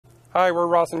Hi, we're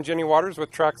Ross and Jenny Waters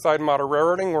with Trackside Model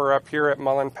Railroading. We're up here at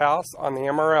Mullan Pass on the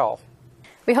MRL.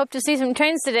 We hope to see some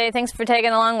trains today. Thanks for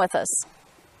tagging along with us.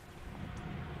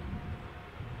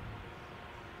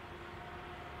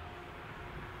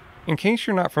 In case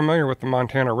you're not familiar with the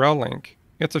Montana Rail Link,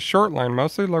 it's a short line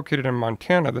mostly located in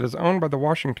Montana that is owned by the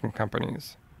Washington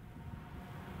companies.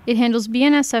 It handles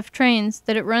BNSF trains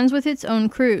that it runs with its own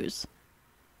crews.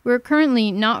 We're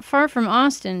currently not far from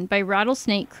Austin by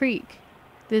Rattlesnake Creek.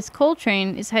 This coal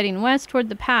train is heading west toward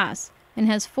the pass and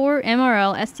has 4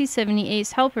 MRL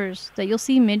SD70ACe helpers that you'll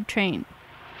see mid-train.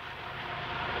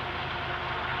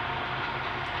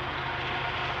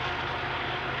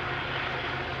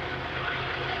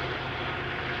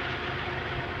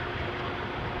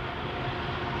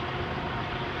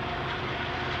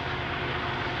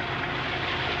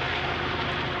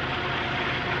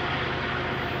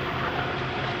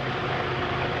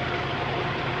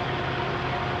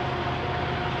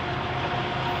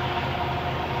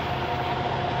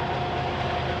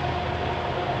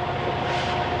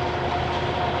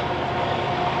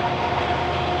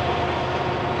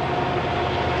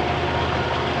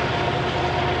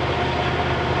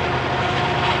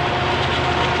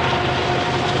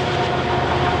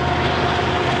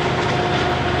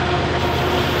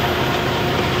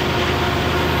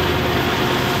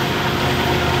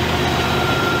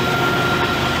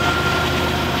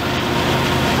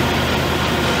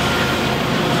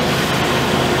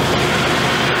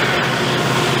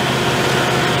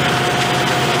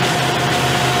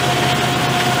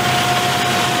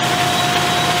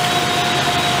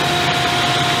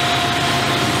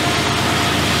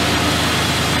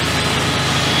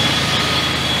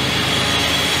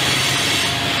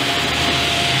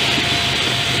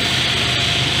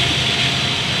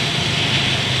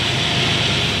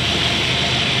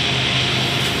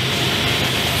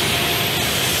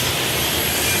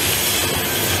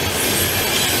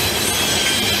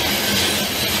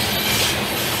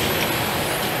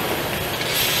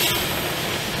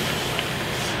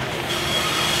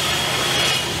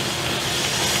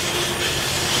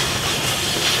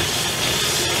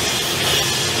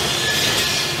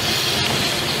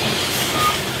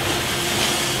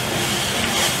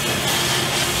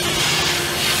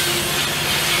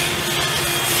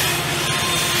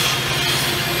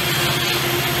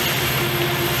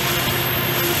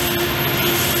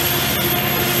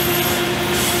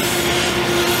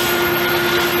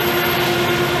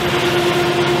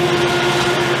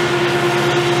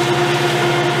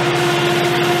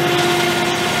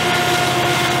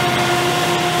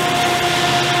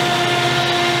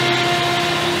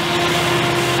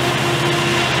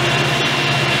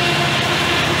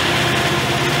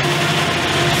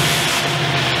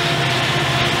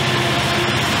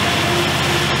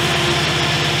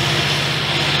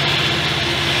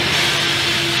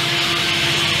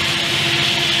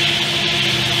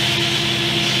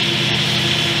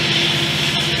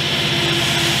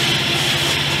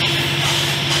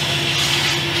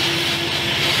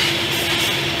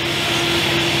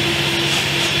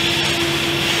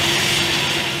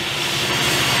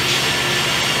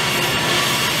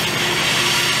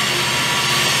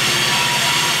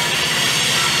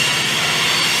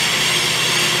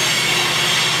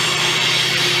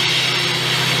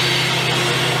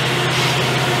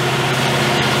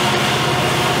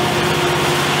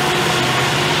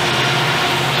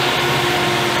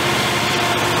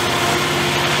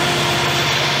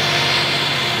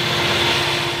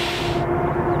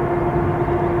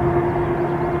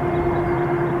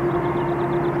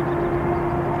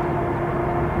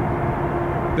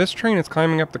 This train is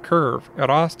climbing up the curve at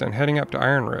Austin, heading up to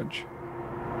Iron Ridge.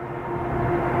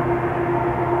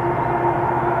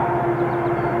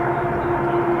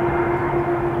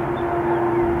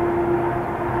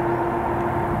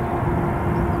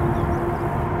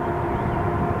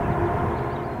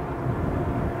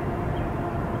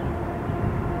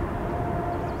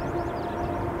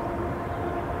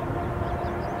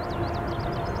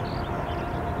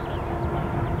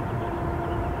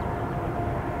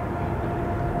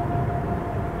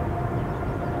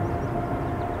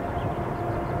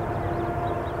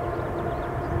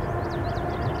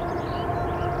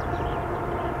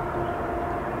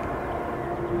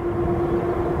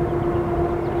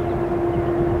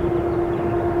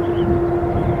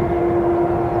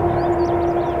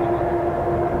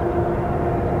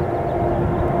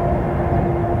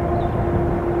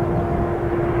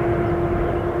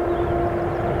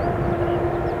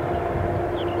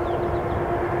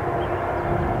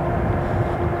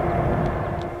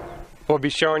 We'll be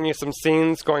showing you some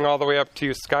scenes going all the way up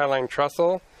to Skyline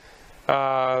Trestle.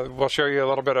 We'll show you a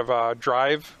little bit of a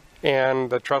drive and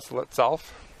the trestle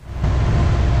itself.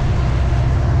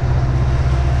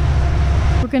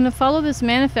 We're going to follow this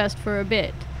manifest for a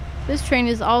bit. This train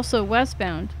is also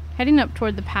westbound, heading up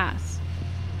toward the pass.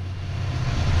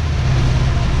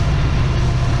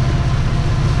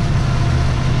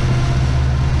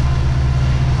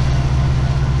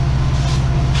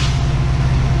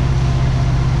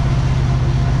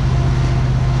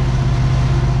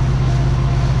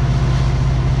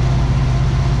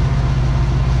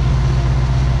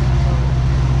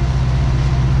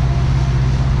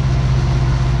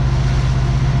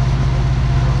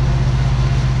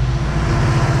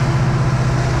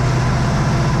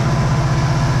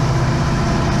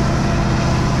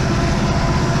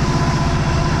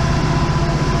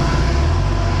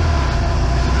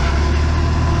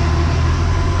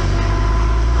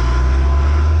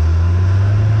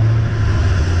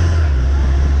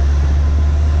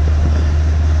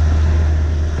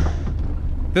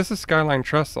 This is Skyline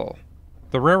Trestle.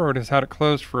 The railroad has had it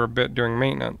closed for a bit during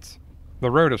maintenance.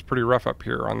 The road is pretty rough up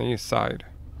here on the east side.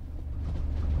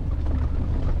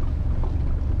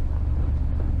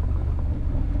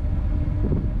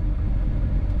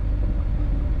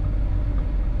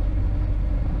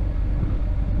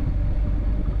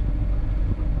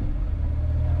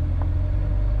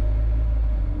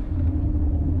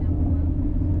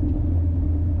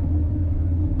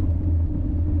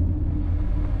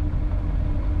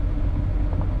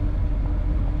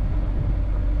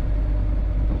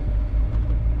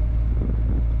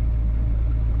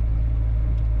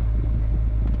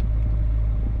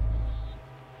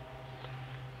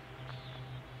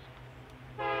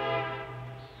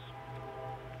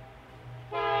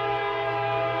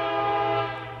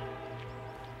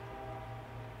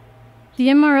 The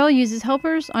MRL uses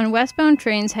helpers on westbound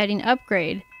trains heading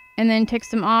upgrade, and then takes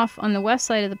them off on the west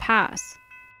side of the pass.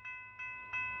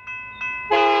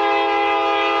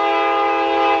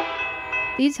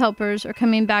 These helpers are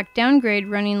coming back downgrade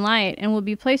running light and will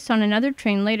be placed on another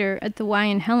train later at the Y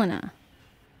in Helena.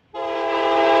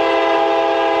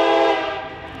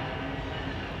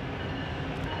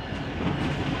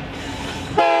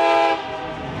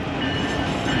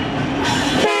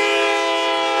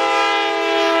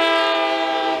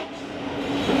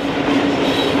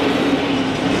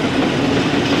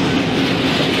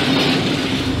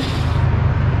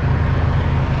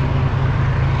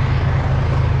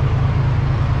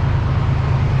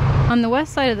 On the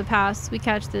west side of the pass, we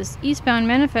catch this eastbound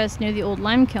manifest near the old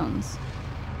lime kilns.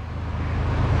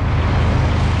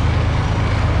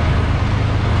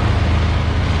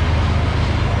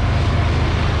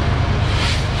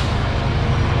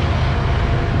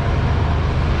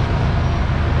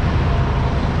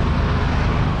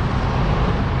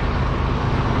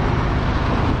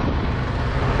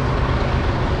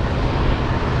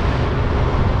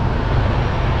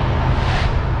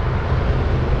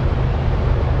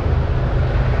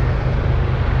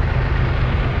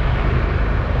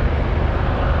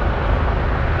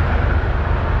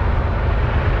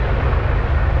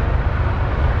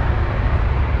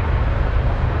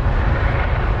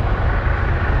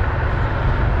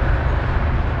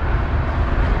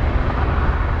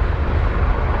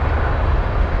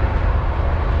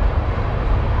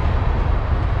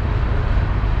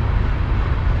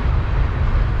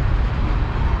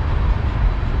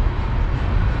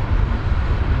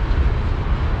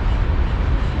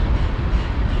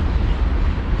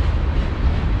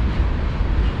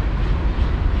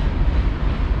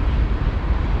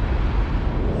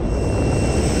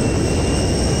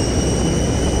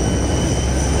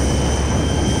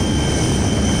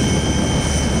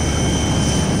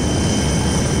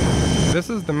 This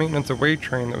is the maintenance away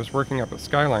train that was working up at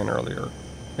Skyline earlier.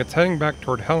 It's heading back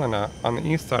toward Helena on the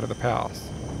east side of the pass.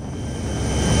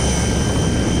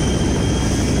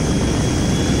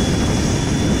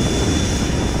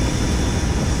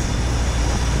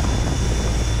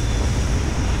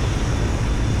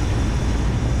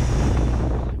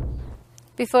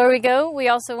 Before we go, we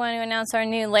also want to announce our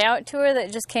new layout tour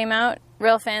that just came out,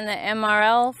 Railfan the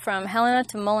MRL from Helena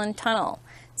to Mullan Tunnel.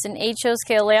 It's an HO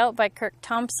scale layout by Kirk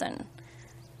Thompson.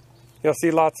 You'll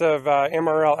see lots of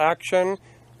MRL action.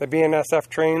 The BNSF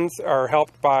trains are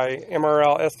helped by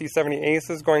MRL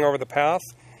SD70ACes going over the pass,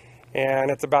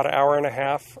 and it's about an hour and a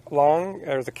half long.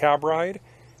 There's a cab ride.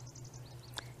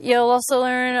 You'll also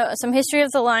learn some history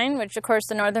of the line, which of course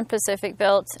the Northern Pacific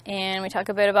built, and we talk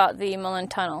a bit about the Mullan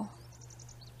Tunnel.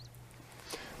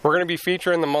 We're going to be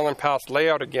featuring the Mullan Pass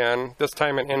layout again, this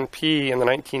time in NP in the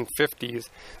 1950s.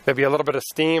 There'll be a little bit of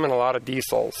steam and a lot of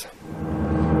diesels.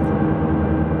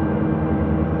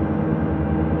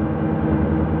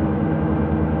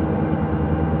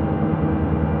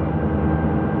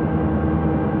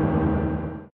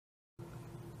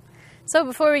 So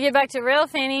before we get back to rail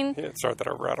fanning, Yeah, sorry that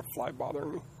I had a fly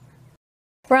bothering me.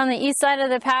 we're on the east side of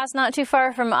the pass, not too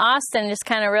far from Austin, just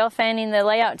kind of rail fanning the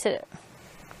layout to...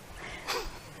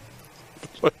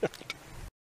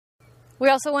 We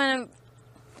also want to...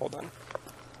 Hold on.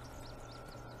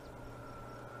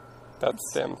 That's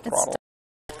stem throttle.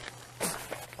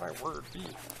 My word,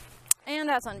 beef. And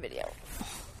that's on video.